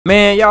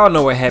Man, y'all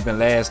know what happened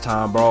last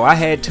time, bro. I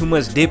had too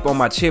much dip on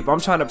my chip. I'm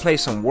trying to play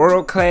some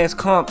world-class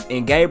comp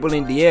in Gabriel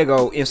and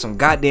Diego in some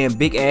goddamn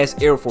big-ass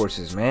Air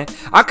Forces, man.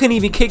 I couldn't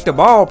even kick the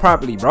ball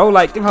properly, bro.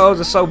 Like, them hoes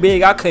are so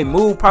big, I couldn't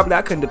move properly,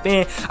 I couldn't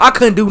defend, I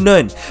couldn't do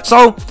nothing.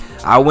 So,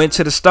 I went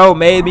to the store,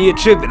 made me a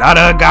trip, and I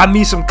done got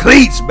me some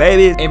cleats,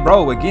 baby. And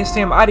bro, against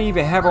him, I didn't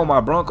even have on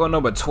my Bronco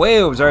number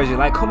 12 jersey.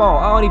 Like, come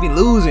on, I don't even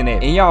lose in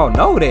it. And y'all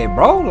know that,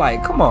 bro.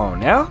 Like, come on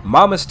now.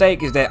 My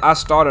mistake is that I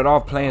started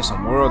off playing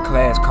some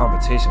world-class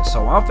competition.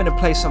 So I'm finna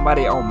play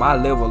somebody on my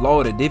level,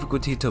 lower the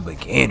difficulty to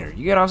beginner.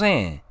 You get what I'm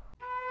saying?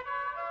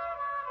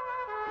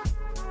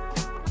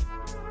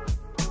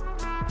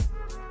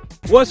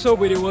 What's up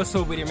with it? What's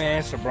up with it, man?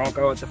 It's the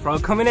Bronco with the Fro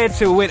coming at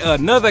you with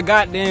another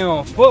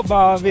goddamn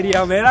football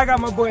video, man. I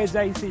got my boy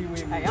JC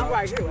with me. Hey, I'm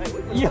right here.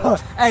 Yo,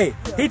 hey,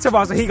 he talking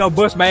about so he gonna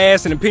bust my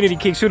ass in the penalty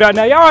kick shootout.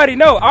 Now, y'all already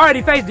know. I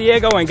already faced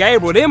Diego and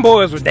Gabriel. Them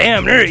boys was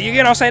damn near. You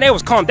get what I'm saying? They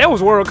was calm. That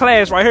was world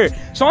class right here.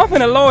 So I'm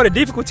finna lower the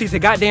difficulty to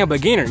goddamn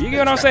beginner. You get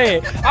what I'm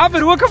saying? I'm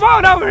finna, well, come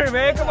on over here,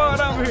 man. Come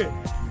on over here.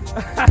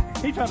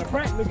 He trying to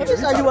prank. Look, let me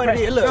show you what it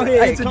is. Look,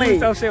 hey,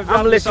 clean. I'm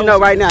gonna let you know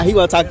right now. He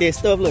wanna talk that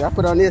stuff. Look, I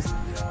put on this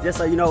just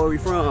so you know where we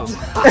from.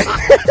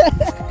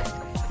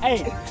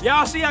 Hey,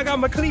 y'all see I got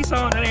my cleats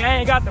on and I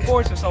ain't got the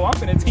fortune, so I'm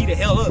finna tee the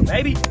hell up,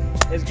 baby.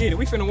 Let's get it.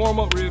 We finna warm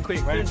up real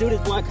quick, right? Do this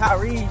one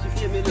Kyrie, you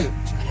feel me? Look.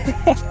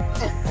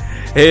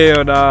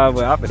 Hell nah,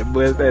 but I'm finna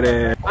bust that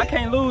ass. I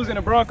can't lose in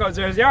a Bronco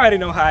jersey. Y'all already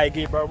know how I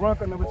get, bro.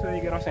 Bronco number 2,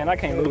 you get what I'm saying? I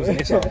can't lose in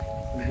this one.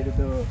 Get it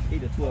done. He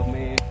the 12th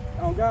man.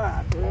 Oh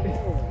God.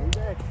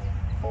 Exactly.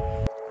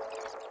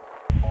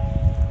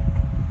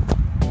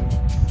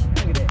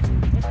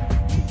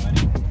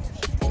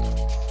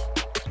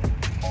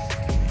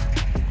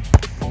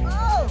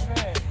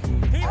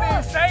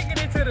 Taking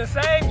it to the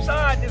same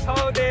side this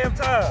whole damn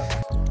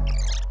time.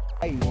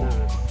 Hey, nah.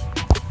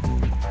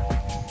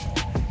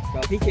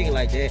 Bro, if he kicking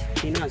like that,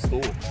 he not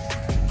scoring.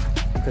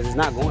 Because it's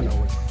not going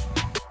nowhere.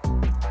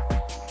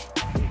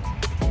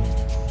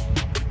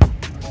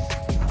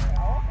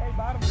 Okay,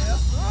 bottom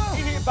left.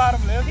 He hit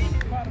bottom left. He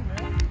hit bottom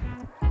left.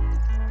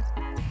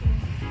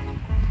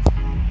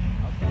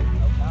 Okay,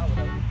 no power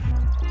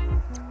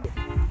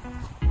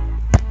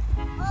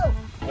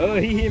though. Oh,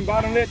 he hitting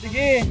bottom left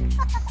again.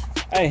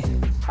 Hey,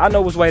 I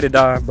know which way to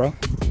dive, bro.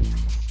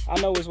 I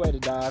know which way to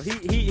dive.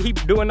 He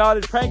doing all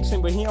this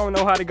practicing, but he don't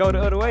know how to go the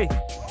other way.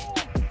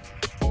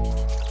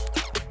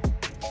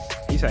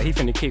 He said he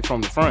finna kick from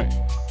the front.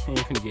 He ain't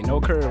finna get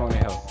no curve on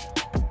that hoe.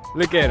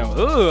 Look at him.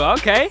 Ooh,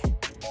 okay.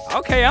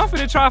 Okay, I'm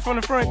finna try from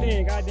the front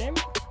then, goddamn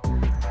it.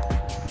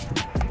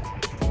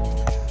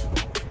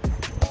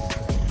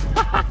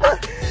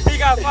 He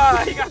got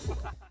 5. He got 5.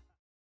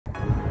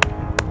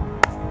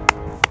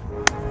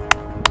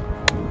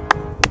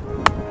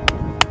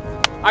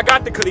 I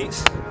got the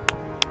cleats.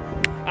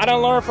 I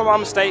done learned from my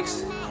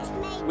mistakes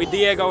with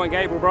Diego and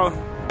Gabriel, bro.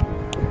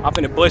 I'm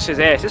finna bust his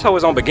ass. This hoe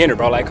is on beginner,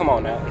 bro. Like, come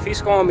on now. If he's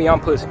scoring me, I'm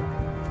pussy.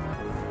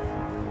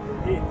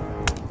 Yeah.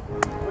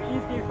 We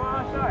each get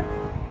 5 shots.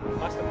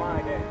 That's the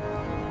mind game.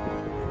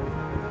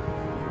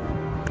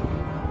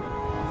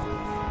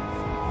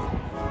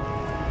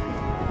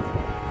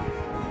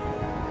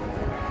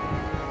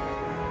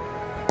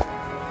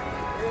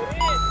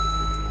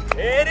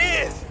 There it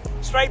is.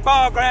 Straight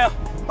ball ground.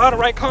 Bottom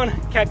right corner,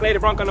 calculated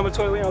Bronco number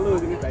 12. We don't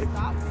lose in this, baby.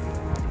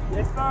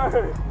 Yes,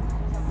 sir.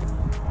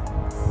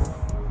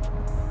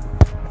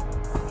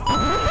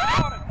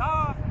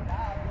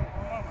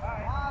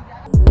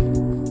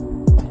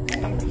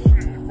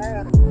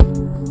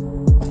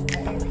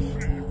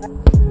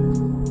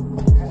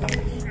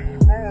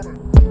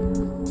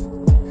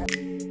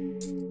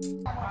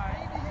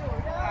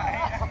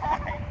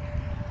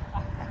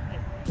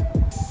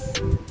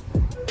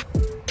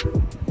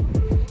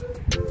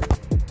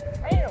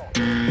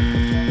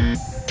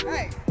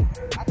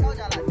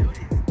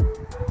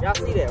 Y'all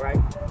see that, right?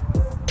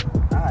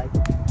 Alright.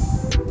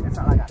 That's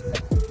all I got to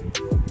say.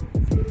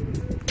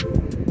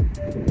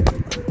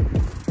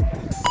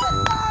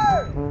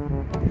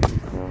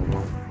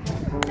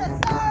 Yes,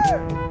 sir!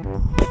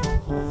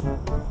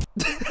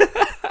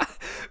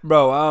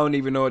 Bro, I don't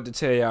even know what to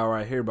tell y'all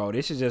right here, bro.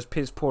 This is just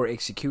piss poor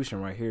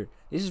execution right here.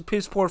 This is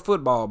piss poor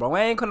football, bro.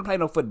 I ain't gonna play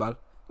no football.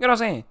 You know what I'm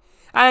saying?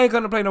 I ain't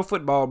gonna play no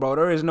football, bro.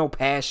 There is no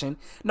passion,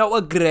 no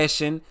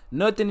aggression.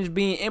 Nothing is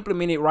being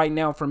implemented right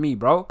now for me,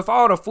 bro. If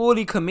I would have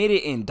fully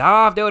committed and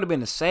dived, that would have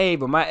been a save,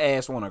 but my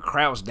ass want to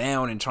crouch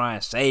down and try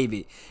and save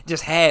it.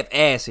 Just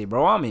half-ass it,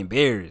 bro. I'm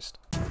embarrassed.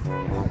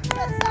 Yes,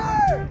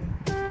 sir!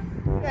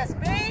 That's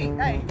me!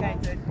 Hey, you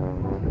can't touch it.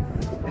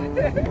 I'm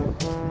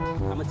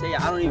gonna tell you,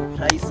 I don't even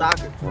play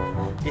soccer.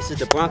 This is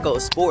the Bronco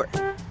sport.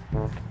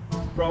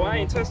 Bro, I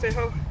ain't touched that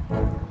hoe.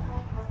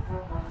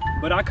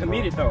 But I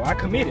committed though. I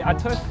committed. I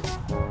touched it.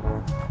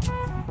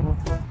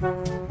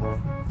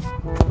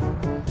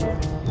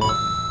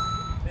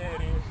 There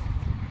it is.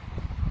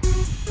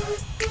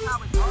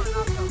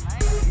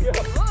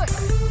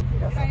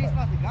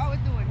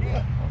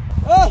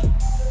 Oh!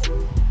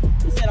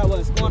 He said I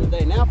wasn't scoring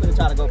today. Now I'm gonna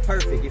try to go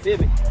perfect. You feel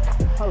me?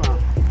 Hold on.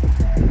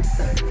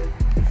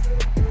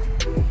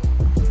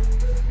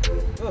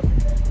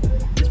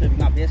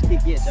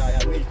 kick yet, y'all.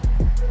 Y'all ready?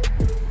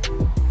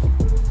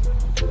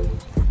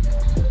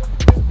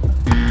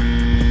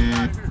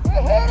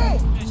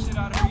 This shit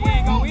out of here. You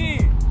ain't go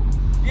in.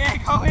 You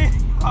ain't go in.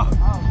 Oh,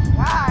 God.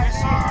 yes,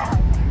 sir.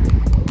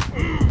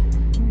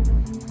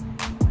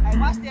 Hey,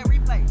 watch that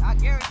replay. I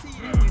guarantee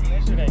you that video.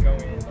 That shit ain't go in,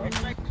 bro. It's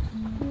straight.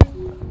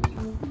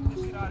 This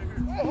shit out of here.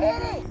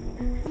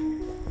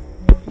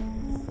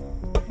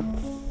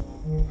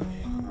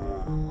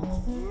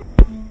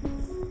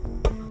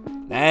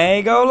 I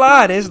ain't gonna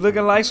lie, this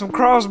looking like some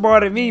crossbar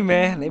to me,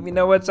 man. Let me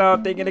know what y'all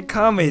think in the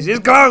comments. It's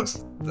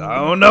close. I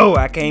don't know.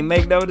 I can't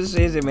make no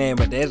decision, man.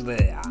 But that's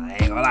I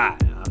ain't gonna lie.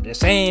 I'm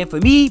just saying,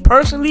 for me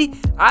personally,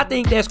 I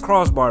think that's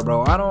crossbar,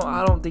 bro. I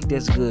don't think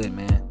that's good,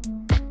 man.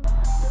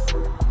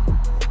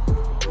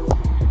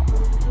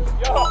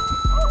 Yo,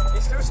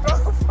 it's too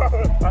strong for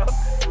him, bro.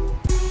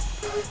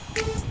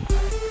 Too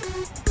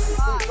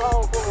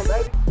strong for him,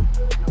 baby.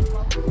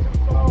 Too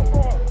strong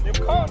for him. Them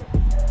corners.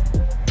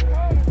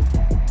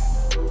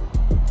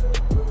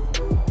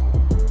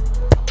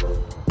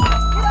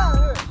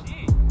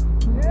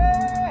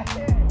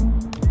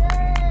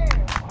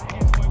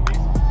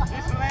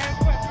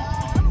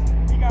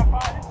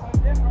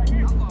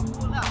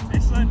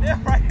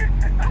 Right here.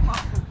 Come on.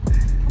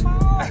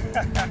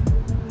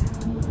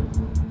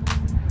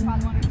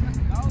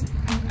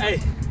 Hey,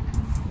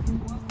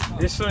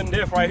 this sudden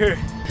death right here.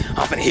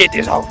 I'm finna hit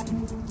this hole.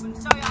 I'm gonna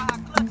show y'all how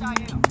clutch I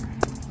am.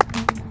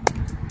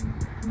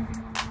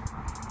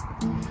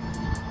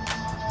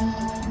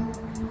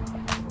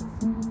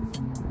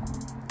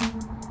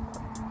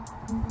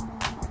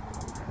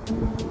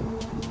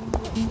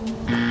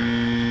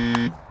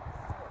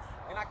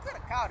 And I could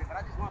have caught it, but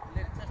I just wanted to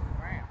let it touch the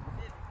ground.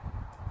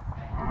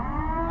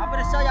 I'm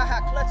gonna show y'all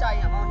how clutch I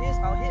am on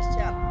his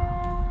channel.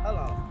 Hold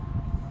on.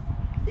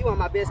 He want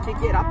my best kick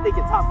yet. I'm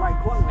thinking top right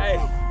corner. Hey,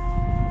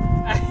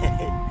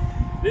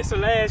 this the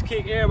last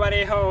kick.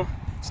 Everybody at home,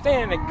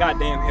 stand the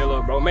goddamn hill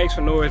up, bro. Make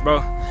some noise,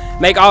 bro.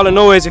 Make all the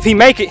noise. If he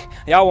make it,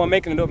 y'all want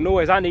making enough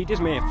noise. I need this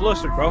man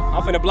flustered, bro.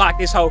 I'm finna block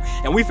this hole,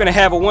 and we finna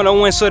have a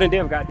one-on-one sudden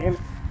death. Goddamn it.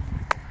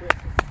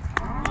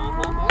 Ain't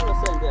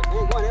no sudden death. It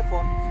ain't going that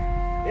far.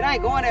 It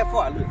ain't going that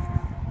far. Look.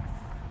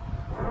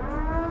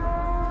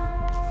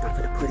 I'm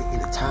finna put it in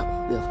the top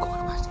left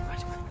corner. Watch this.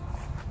 Watch it.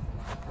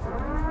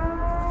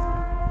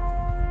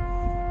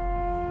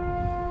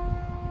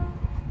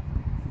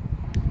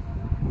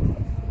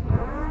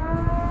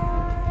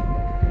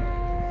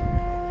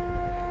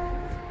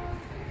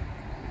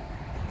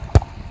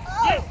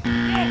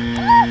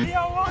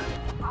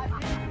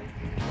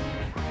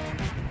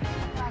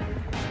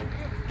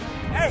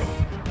 Hey,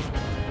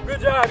 good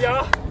job,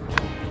 y'all.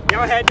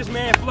 Y'all had this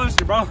man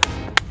flustered, bro.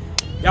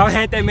 Y'all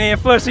had that man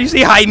flustered. You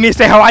see how he missed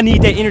that? How I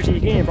need that energy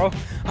again, bro.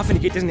 I'm finna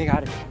get this nigga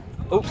out of here.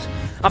 Oops.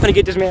 I'm finna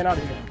get this man out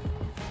of here.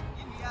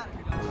 Get me out of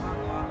here,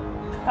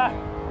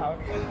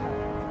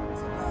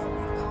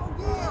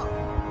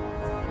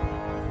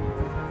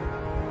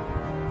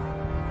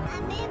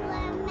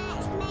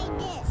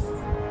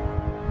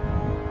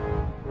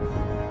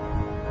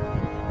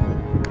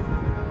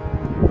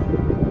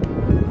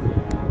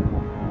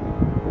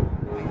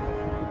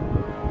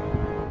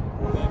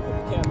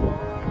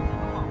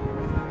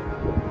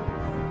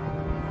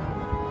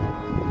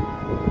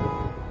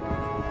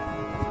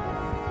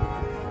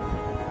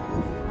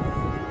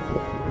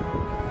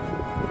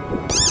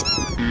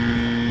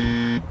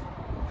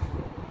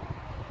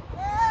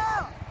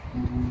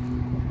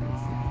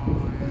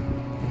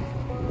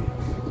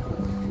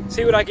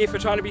 See what I get for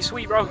trying to be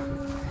sweet, bro?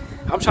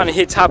 I'm trying to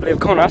hit top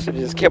left corner. I should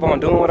have just kept on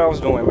doing what I was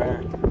doing,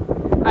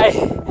 man. Hey,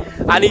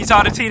 I need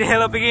y'all to tee the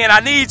hell up again. I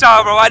need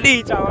y'all, bro. I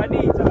need y'all. I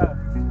need y'all.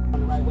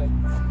 the right way.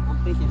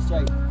 I'm thinking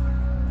straight.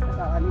 That's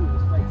all I need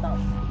is straight thought.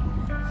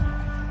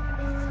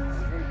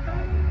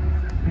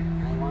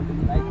 I ain't want to do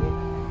it like that.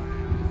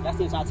 Y'all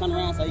see y'all turn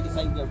around so you can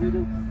say you get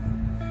redo.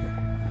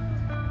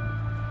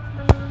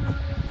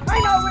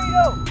 Ain't no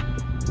redo!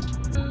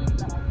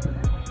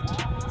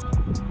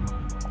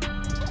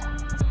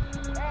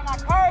 And I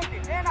curved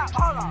it. And I,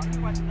 hold on.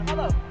 Hold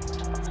up.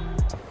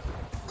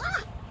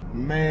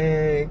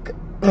 Meg.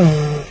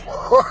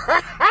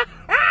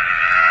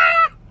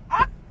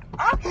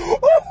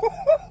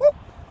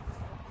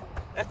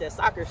 That's that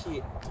soccer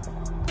shit.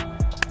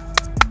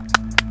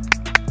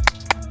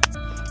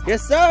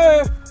 Yes,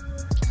 sir.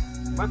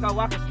 Bronco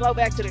walking slow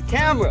back to the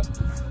camera.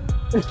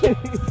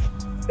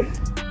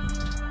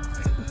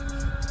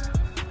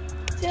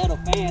 Tell the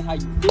fans how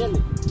you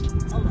feeling.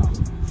 Hold on.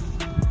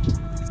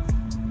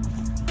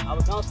 I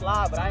was gonna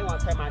slide, but I didn't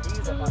want to turn my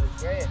knees up on the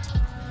grass.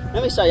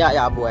 Let me show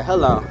y'all boy.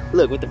 Hold on.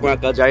 Look with the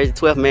Bronco jersey,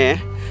 12th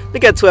man.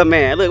 Look at 12th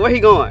man. Look, where he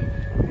going?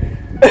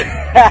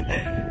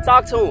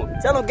 Talk to him.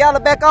 Tell him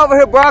gallop back over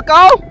here,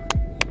 Bronco.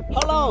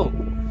 Hold on.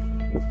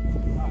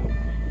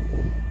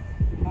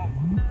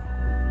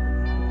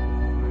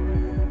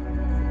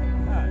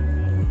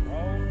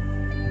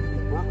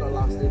 Bronco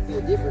lost it.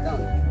 Feel different,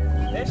 don't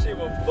it? That shit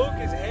was fluke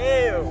as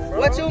hell, bro.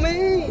 What you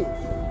mean?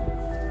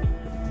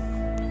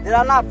 Did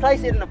I not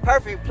place it in the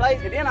perfect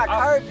place? And then I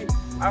curved it.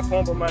 I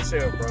fumbled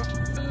myself, bro.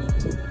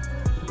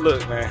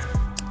 Look, man.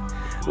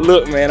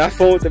 Look, man, I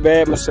fooled the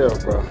bag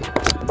myself, bro.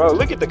 Bro,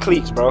 look at the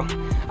cleats, bro.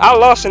 I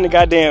lost in the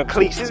goddamn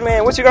cleats. This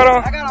man, what you got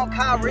on? I got on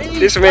Kyrie.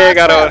 This man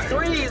got on.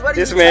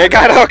 This man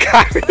got on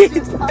Kyrie.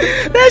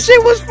 That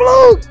shit was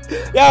fluke.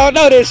 Y'all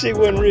know that shit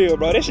wasn't real,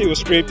 bro. That shit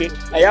was scripted.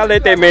 Hey, y'all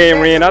let that man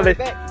win.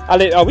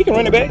 Oh, we can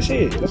run it back.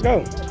 Shit, let's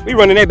go. We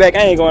running that back. I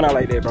ain't going out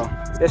like that, bro.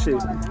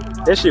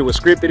 That shit was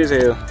scripted as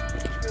hell.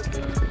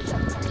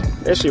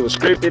 That shit was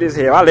scripted as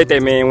hell. I let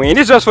that man win.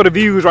 It's just for the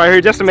views right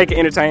here, just to make it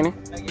entertaining.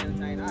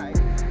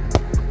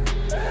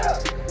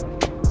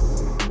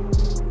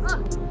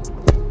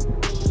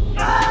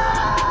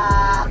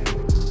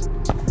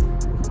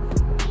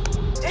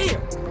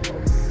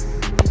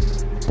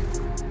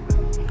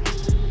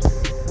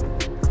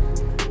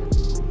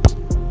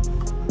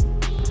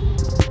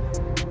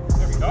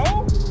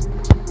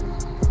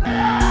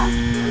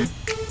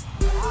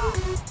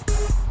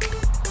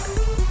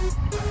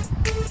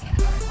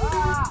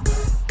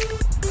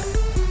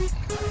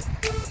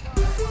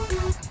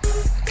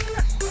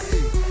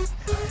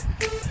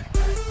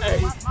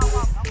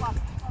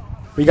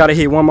 We gotta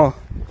hit one more.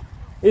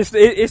 It's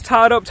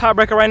tied up,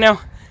 tiebreaker right now.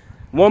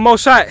 One more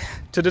shot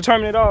to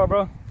determine it all,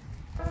 bro.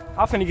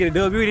 I'm finna get a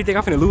dub. You really think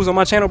I'm finna lose on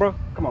my channel, bro?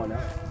 Come on now.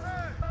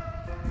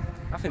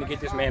 I'm finna get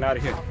this man out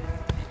of here.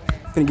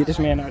 Finna get this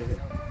man out of here.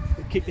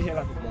 Kick the hell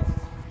out of the ball.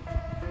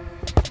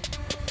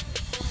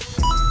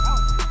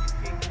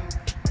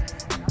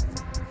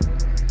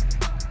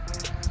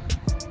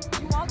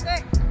 You want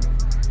that?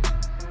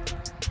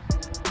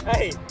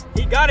 Hey,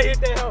 he gotta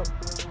hit that hoe.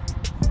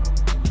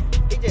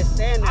 He just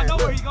stand there. I know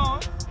where he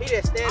going. He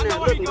just stand there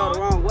and look and go the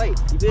wrong way.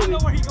 You feel me? I know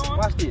where he going.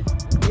 Watch this.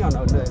 He don't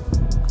know nothing.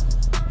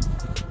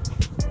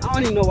 I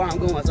don't even know where I'm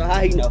going, so how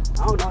he know?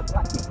 I don't know.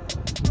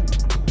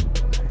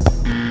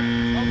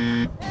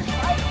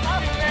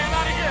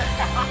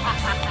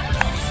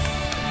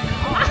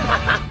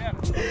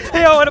 He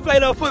don't want to play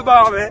no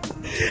football, man.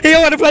 He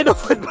don't want to play no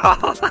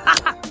football.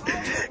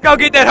 Go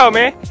get that hoe,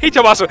 man. He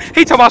talking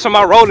about some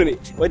rolling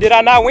it. But did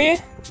I not win?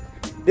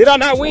 Did I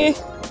not win?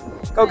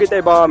 Go get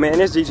that ball, man.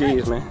 That's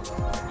GG's, man.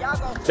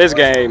 This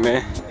game,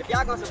 man. If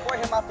y'all gonna support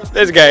him out there,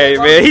 this game,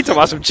 man. He talking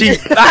about some cheat.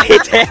 I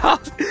hit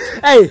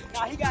that. Hey.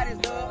 Nah, he got his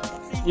dub.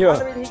 See, yeah.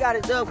 the reason he got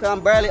his dub because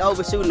I'm barely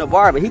overshooting the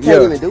bar, but he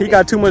can't even do it. He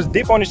got too much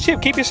dip on his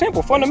chip. Keep it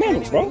simple.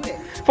 Fundamentals, bro.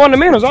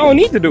 Fundamentals. I don't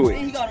need to do it.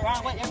 He go the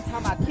wrong way every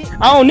time I kick.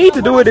 I don't need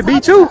to do it to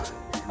beat you.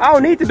 I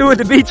don't need to do it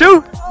to beat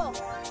you.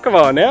 Come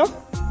on now.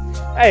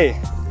 Hey,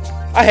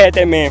 I had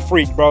that man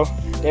freaked, bro.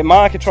 That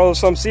mind control is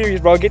something serious,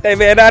 bro. Get that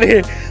man out of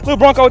here. Little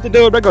Bronco with the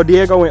dude. There go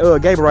Diego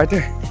and Gabriel right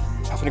there.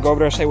 I'm finna go over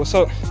there and say what's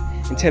up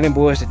and tell them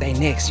boys that they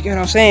next. You know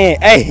what I'm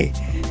saying? Hey,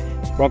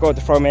 Bronco with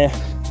the fro, man.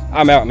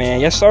 I'm out, man.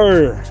 Yes,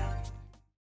 sir.